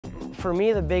For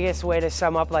me, the biggest way to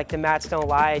sum up like the mats don't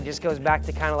lie, it just goes back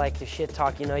to kind of like the shit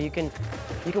talk. You know, you can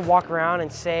walk around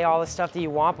and say all the stuff that you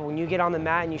want, but when you get on the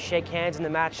mat and you shake hands and the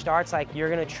match starts, like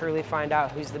you're gonna truly find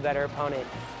out who's the better opponent.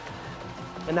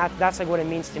 And that's like what it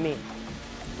means to me.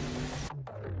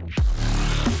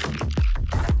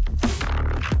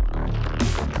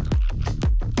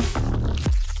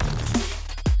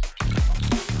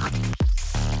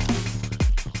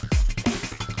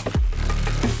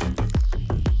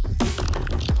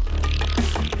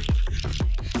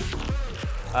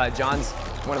 John's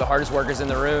one of the hardest workers in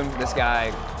the room. This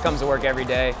guy comes to work every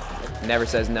day, never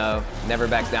says no, never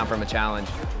backs down from a challenge.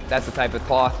 That's the type of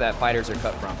cloth that fighters are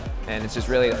cut from. And it's just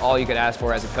really all you could ask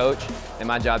for as a coach. And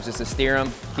my job is just to steer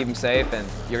him, keep him safe, and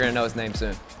you're gonna know his name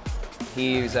soon.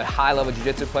 He's a high-level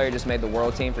jiu-jitsu player, just made the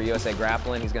world team for USA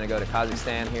Grappling. He's gonna go to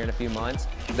Kazakhstan here in a few months.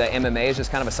 The MMA is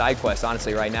just kind of a side quest,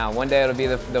 honestly, right now. One day it'll be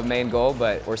the main goal,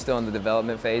 but we're still in the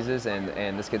development phases,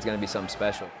 and this kid's gonna be something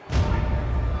special.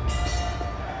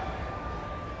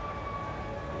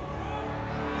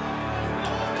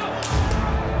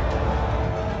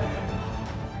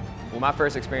 My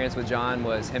first experience with John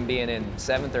was him being in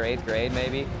 7th or 8th grade,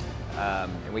 maybe.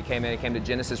 And we came to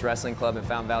Genesis Wrestling Club in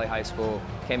Fountain Valley High School.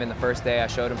 Came in the first day, I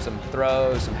showed him some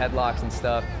throws, some headlocks and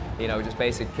stuff, you know, just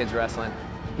basic kids wrestling.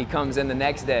 He comes in the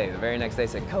next day, the very next day,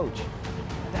 said, "Coach,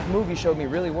 that move you showed me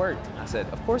really worked." I said,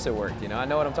 "Of course it worked, you know, I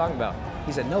know what I'm talking about."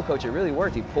 He said, "No, Coach, it really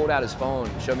worked." He pulled out his phone,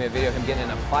 showed me a video of him getting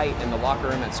in a fight in the locker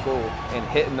room at school and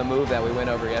hitting the move that we went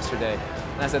over yesterday.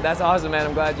 And I said, "That's awesome, man.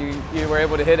 I'm glad you were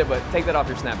able to hit it, but take that off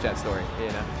your Snapchat story, you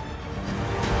know."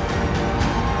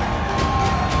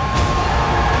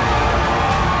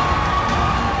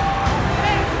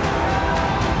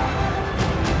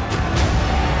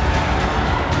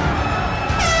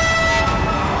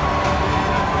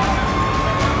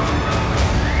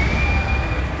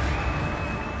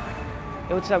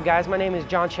 Hey, what's up guys? My name is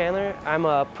John Chandler. I'm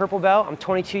a purple belt. I'm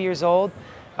 22 years old,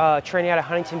 training out of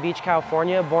Huntington Beach,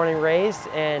 California, born and raised.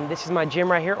 And this is my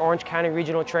gym right here, Orange County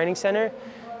Regional Training Center.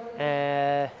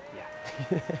 Yeah,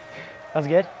 that was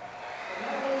good.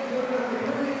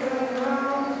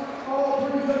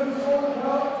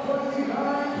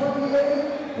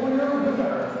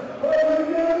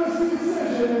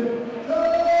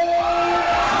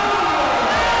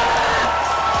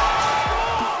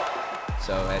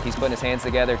 So he's putting his hands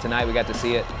together. Tonight we got to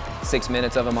see it, 6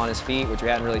 minutes of him on his feet, which we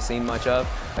hadn't really seen much of,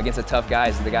 against a tough guy.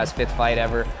 It's the guy's 5th fight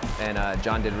ever, and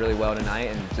John did really well tonight,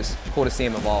 and just cool to see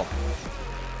him evolve.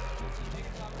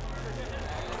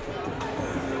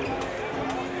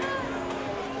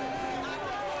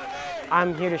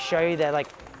 I'm here to show you that like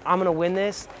I'm gonna win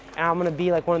this, and I'm gonna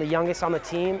be like one of the youngest on the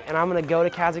team, and I'm gonna go to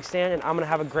Kazakhstan, and I'm gonna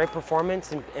have a great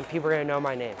performance, and people are gonna know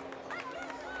my name.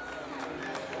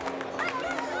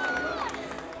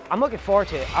 I'm looking forward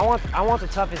to it. I want the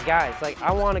toughest guys. Like,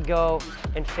 I want to go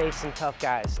and face some tough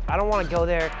guys. I don't want to go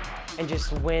there and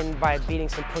just win by beating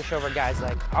some pushover guys.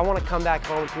 Like, I want to come back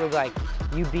home and feel like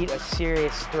you beat a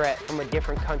serious threat from a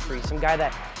different country, some guy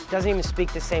that doesn't even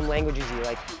speak the same language as you.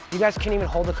 Like, you guys couldn't even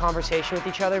hold a conversation with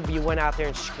each other, but you went out there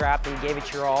and scrapped and gave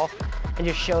it your all. And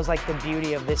just shows like the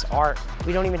beauty of this art.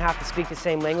 We don't even have to speak the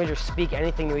same language or speak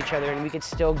anything to each other, and we could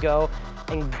still go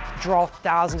and draw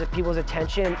thousands of people's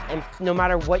attention, and no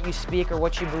matter what you speak or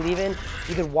what you believe in,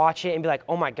 you could watch it and be like,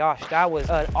 oh my gosh, that was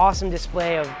an awesome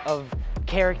display of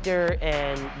character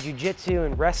and jiu-jitsu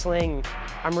and wrestling.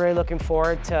 I'm really looking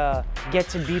forward to get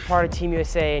to be part of Team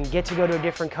USA and get to go to a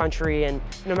different country, and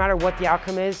no matter what the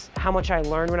outcome is, how much I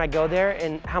learn when I go there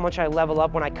and how much I level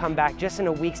up when I come back just in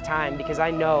a week's time, because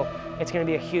I know it's going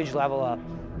to be a huge level up.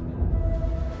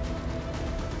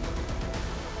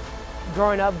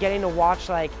 Growing up, getting to watch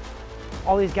like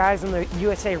all these guys on the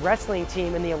USA wrestling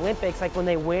team in the Olympics, like when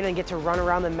they win and get to run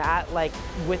around the mat like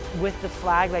with the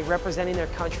flag, like representing their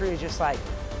country, is just like,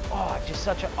 oh, just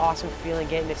such an awesome feeling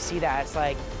getting to see that. It's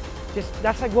like,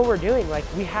 that's like what we're doing. Like,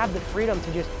 we have the freedom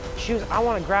to just choose. I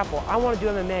want to grapple. I want to do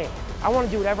MMA. I want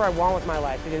to do whatever I want with my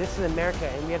life, because this is America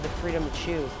and we have the freedom to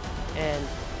choose. And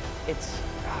it's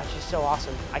just so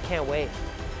awesome. I can't wait.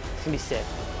 It's gonna be sick.